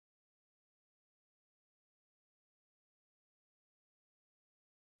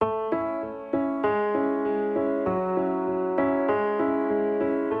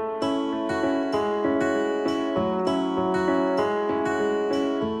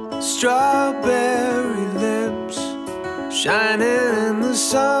Strawberry lips shining in the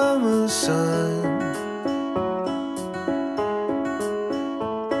summer sun,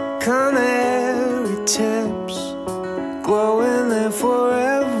 canary tips glowing there for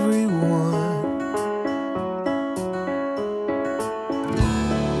everyone.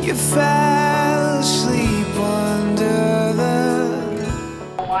 You fell asleep under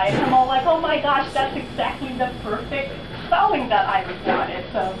the... I'm all like, oh my gosh, that's exactly the perfect spelling that I wanted.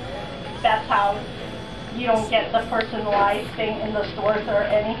 So that's how you don't get the personalized thing in the stores or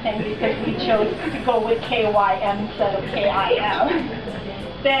anything, because we chose to go with KYM instead of KIM.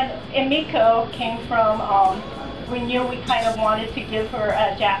 Then Emiko came from, we knew we kind of wanted to give her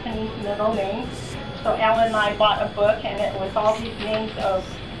a Japanese middle name. So Alan and I bought a book, and it was all these names of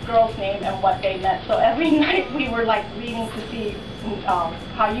girls' names and what they meant. So every night we were like reading to see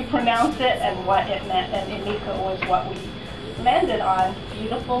how you pronounce it and what it meant, and Emiko was what we landed on.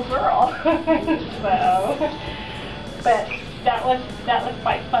 Beautiful girl. So, but that was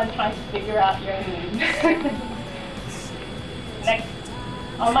quite fun trying to figure out your name. Next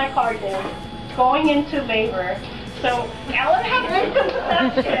on my card is going into labor. So Alan had this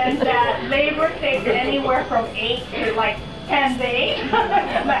conception that labor takes anywhere from 8 to like 10 days.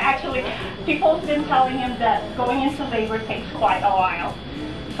 But actually, people have been telling him that going into labor takes quite a while.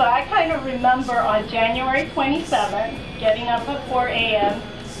 So I kind of remember on January 27th, getting up at 4 a.m.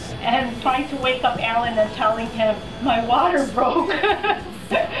 and trying to wake up Alan and telling him my water broke.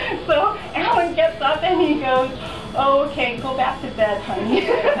 So Alan gets up and he goes, oh, okay, go back to bed, honey.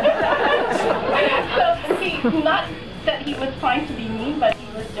 So he, not that he was trying to be mean, but he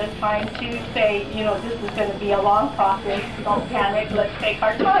was just trying to say, you know, this is going to be a long process, don't panic, let's take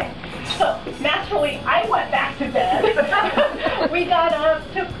our time. So naturally, I went back to bed. We got up,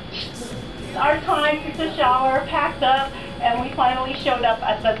 took our time, took a shower, packed up, and we finally showed up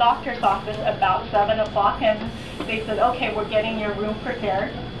at the doctor's office about 7 o'clock, and they said, okay, we're getting your room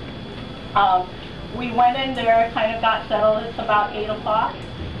prepared. We went in there, kind of got settled. It's about 8 o'clock,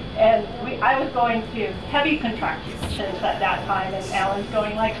 and I was going to heavy contractions at that time, and Alan's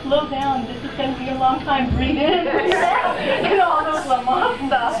going like, slow down, this is going to be a long time, breathe in, breathe out, and all those Lamont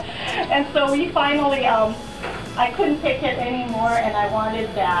stuff. And so we finally, I couldn't take it anymore, and I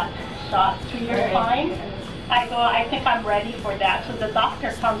wanted that shot, 2 years fine. I go, I think I'm ready for that. So the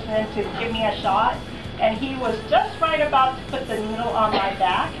doctor comes in to give me a shot, and he was just right about to put the needle on my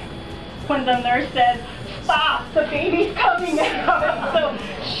back when the nurse said, stop, the baby's coming out. So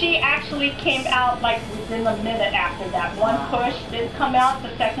she actually came out like within a minute after that. One push didn't come out,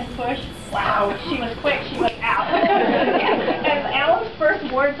 the second push, wow, she was quick, she was out. And Alan's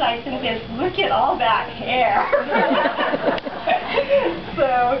first words, I think, is, look at all that hair.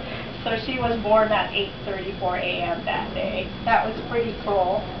 So she was born at 8:34 a.m. that day. That was pretty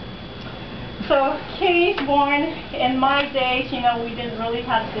cool. So Kimmy's born. In my days, you know, we didn't really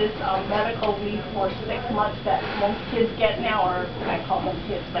have this medical leave for 6 months that most kids get now, or I call them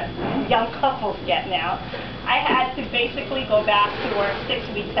kids, but young couples get now. I had to basically go back to work 6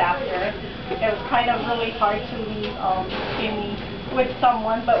 weeks after. It was kind of really hard to leave Kimmy with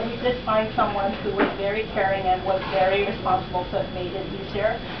someone, but we did find someone who was very caring and was very responsible, so it made it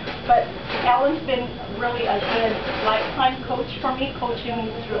easier. But Alan's been really a good lifetime coach for me, coaching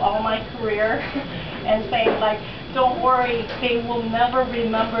me through all my career and saying, like, don't worry, they will never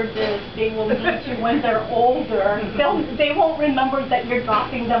remember this. They will need you when they're older. They won't remember that you're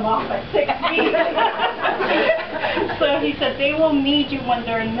dropping them off at 6 weeks. So he said they will need you when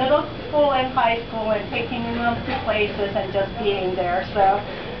they're in middle school and high school and taking them to places and just being there. So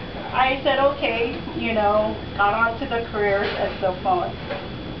I said, okay, you know, got on to the careers and so forth.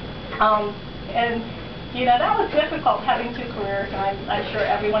 And you know, that was difficult having 2 careers, and I'm sure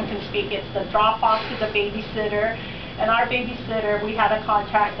everyone can speak. It's the drop-off to the babysitter, and our babysitter, we had a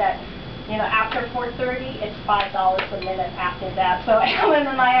contract that, you know, after 4:30, it's $5 a minute after that. So Alan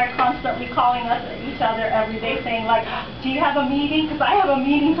and I are constantly calling each other every day saying, like, do you have a meeting? Because I have a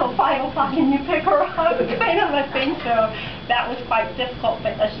meeting till 5 o'clock, can you pick her up? Kind of a thing. So that was quite difficult,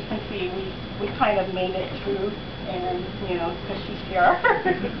 but as you can see, we kind of made it through, and, you know, because she's here.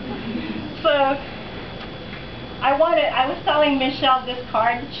 So I was telling Michelle this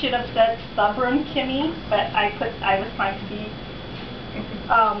card should have said stubborn Kimmy, but I was trying to be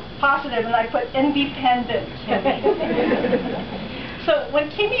positive, and I put independent Kimmy. So when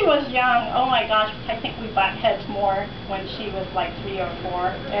Kimmy was young, oh my gosh, I think we butt heads more when she was like 3 or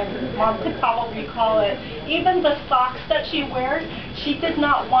 4, and Mom could probably recall it. Even the socks that she wears, she did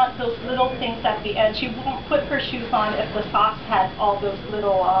not want those little things at the end. She won't put her shoes on if the socks had all those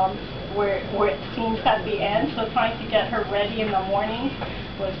little where it seems at the end. So trying to get her ready in the morning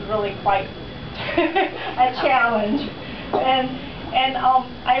was really quite a challenge. And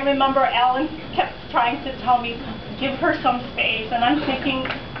I remember Alan kept trying to tell me, give her some space, and I'm thinking,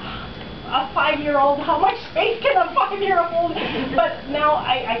 a 5-year-old, how much space can a 5-year-old? But now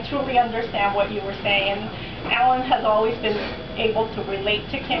I truly understand what you were saying. Alan has always been able to relate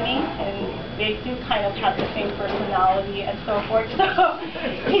to Kymmy, and they do kind of have the same personality and so forth. So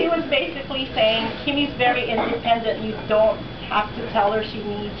he was basically saying, Kymmy's very independent. You don't have to tell her she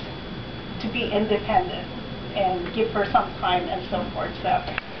needs to be independent and give her some time and so forth.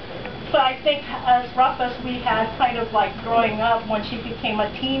 So I think as rough as we had kind of like growing up, when she became a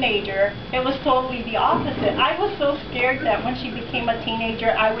teenager, it was totally the opposite. I was so scared that when she became a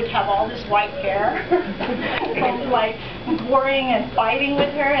teenager, I would have all this white hair from like worrying and fighting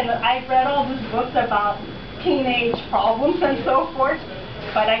with her. And I read all these books about teenage problems and so forth,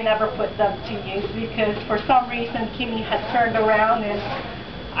 but I never put them to use because for some reason Kymmy had turned around and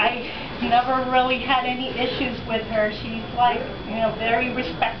I never really had any issues with her. She's like, you know, very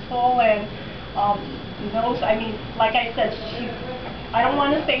respectful and knows, I mean, like I said, I don't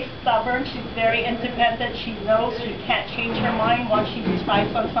want to say stubborn. She's very independent. She knows she can't change her mind. Once she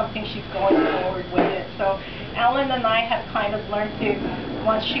decides on something, she's going forward with it. So Alan and I have kind of learned to,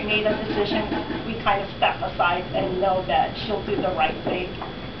 once she made a decision, we kind of step aside and know that she'll do the right thing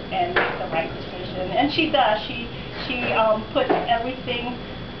and make the right decision. And she does. She puts everything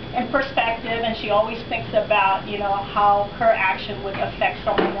in perspective, and she always thinks about, you know, how her action would affect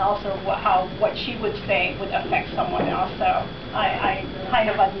someone else, or what she would say would affect someone else. So I kind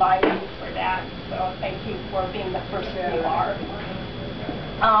of admire you for that. So thank you for being the person you are.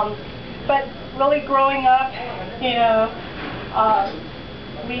 But really growing up, you know,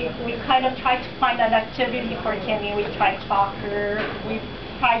 we kind of tried to find an activity for Kymmy. We tried soccer, we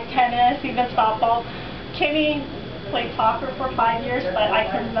tried tennis, even softball. Kymmy played soccer for 5 years, but I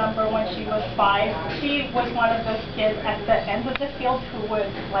can remember when she was 5, she was one of those kids at the end of the field who was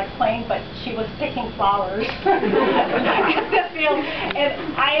like playing, but she was picking flowers at the field.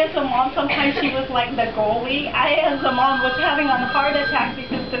 And I, as a mom, sometimes she was like the goalie. I, as a mom, was having a heart attack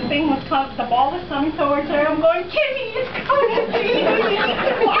because the ball was coming towards her. I'm going, Kymmy, it's coming to you. You need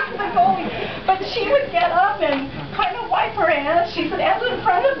to block the goalie. But she would get up and kind of wipe her hands. She would end in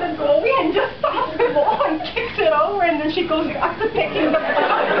front of the goalie and just stops the ball and kicks it over, and then she goes back to picking the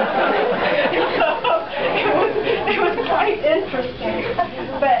ball. So it was quite interesting.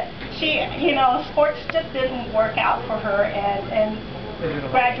 But she, you know, sports just didn't work out for her, and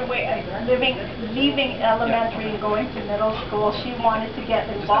leaving elementary and going to middle school, she wanted to get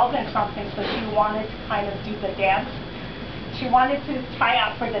involved in something, so she wanted to kind of do the dance. She wanted to try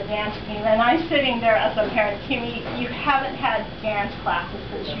out for the dance team, and I'm sitting there as a parent, Kymmy, you haven't had dance classes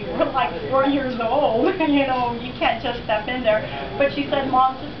since you were like 4 years old. You know, you can't just step in there. But she said,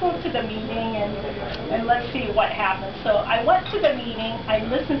 Mom, just go to the meeting and let's see what happens. So I went to the meeting. I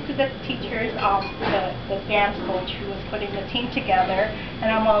listened to the teachers, the dance coach who was putting the team together,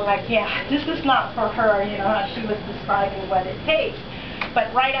 and I'm all like, yeah, this is not for her. You know, she was describing what it takes.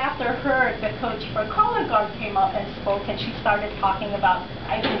 But right after her, the coach for color guard came up and spoke, and she started talking about,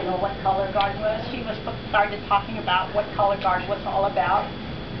 I didn't know what color guard was. She started talking about what color guard was all about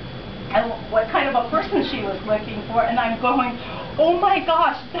and what kind of a person she was looking for. And I'm going, oh my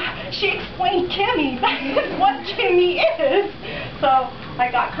gosh, she explained Kymmy. That is what Kymmy is. So I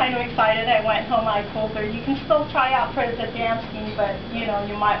got kind of excited. I went home. I told her, you can still try out for the dance team, but you know,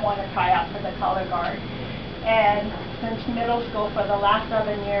 you might want to try out for the color guard. And since middle school, for the last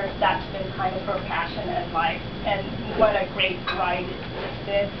 7 years, that's been kind of her passion in life. And what a great ride it's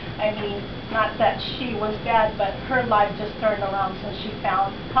been. I mean, not that she was bad, but her life just turned around since she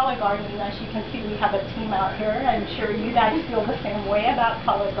found color guard. And as you can see, we have a team out here. I'm sure you guys feel the same way about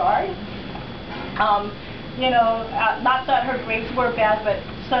color guard. You know, not that her grades were bad, but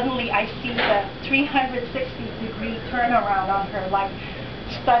suddenly I see the 360-degree turnaround on her life.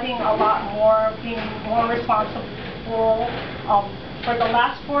 Studying a lot more, being more responsible. For the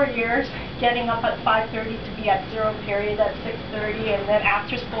last 4 years, getting up at 5:30 to be at zero period at 6:30, and then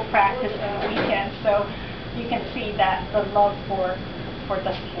after school practice and the weekends. So you can see that the love for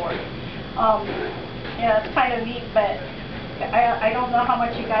the sport. Yeah, it's kind of neat, but I don't know how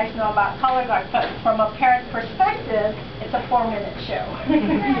much you guys know about color guard, but from a parent perspective, it's a 4-minute show.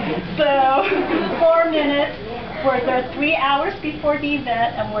 So 4 minutes. We're there 3 hours before the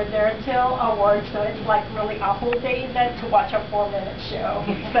event, and we're there till awards, so it's like really a whole day event to watch a 4-minute show.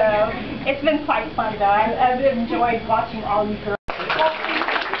 So it's been quite fun, though. I've enjoyed watching all you girls.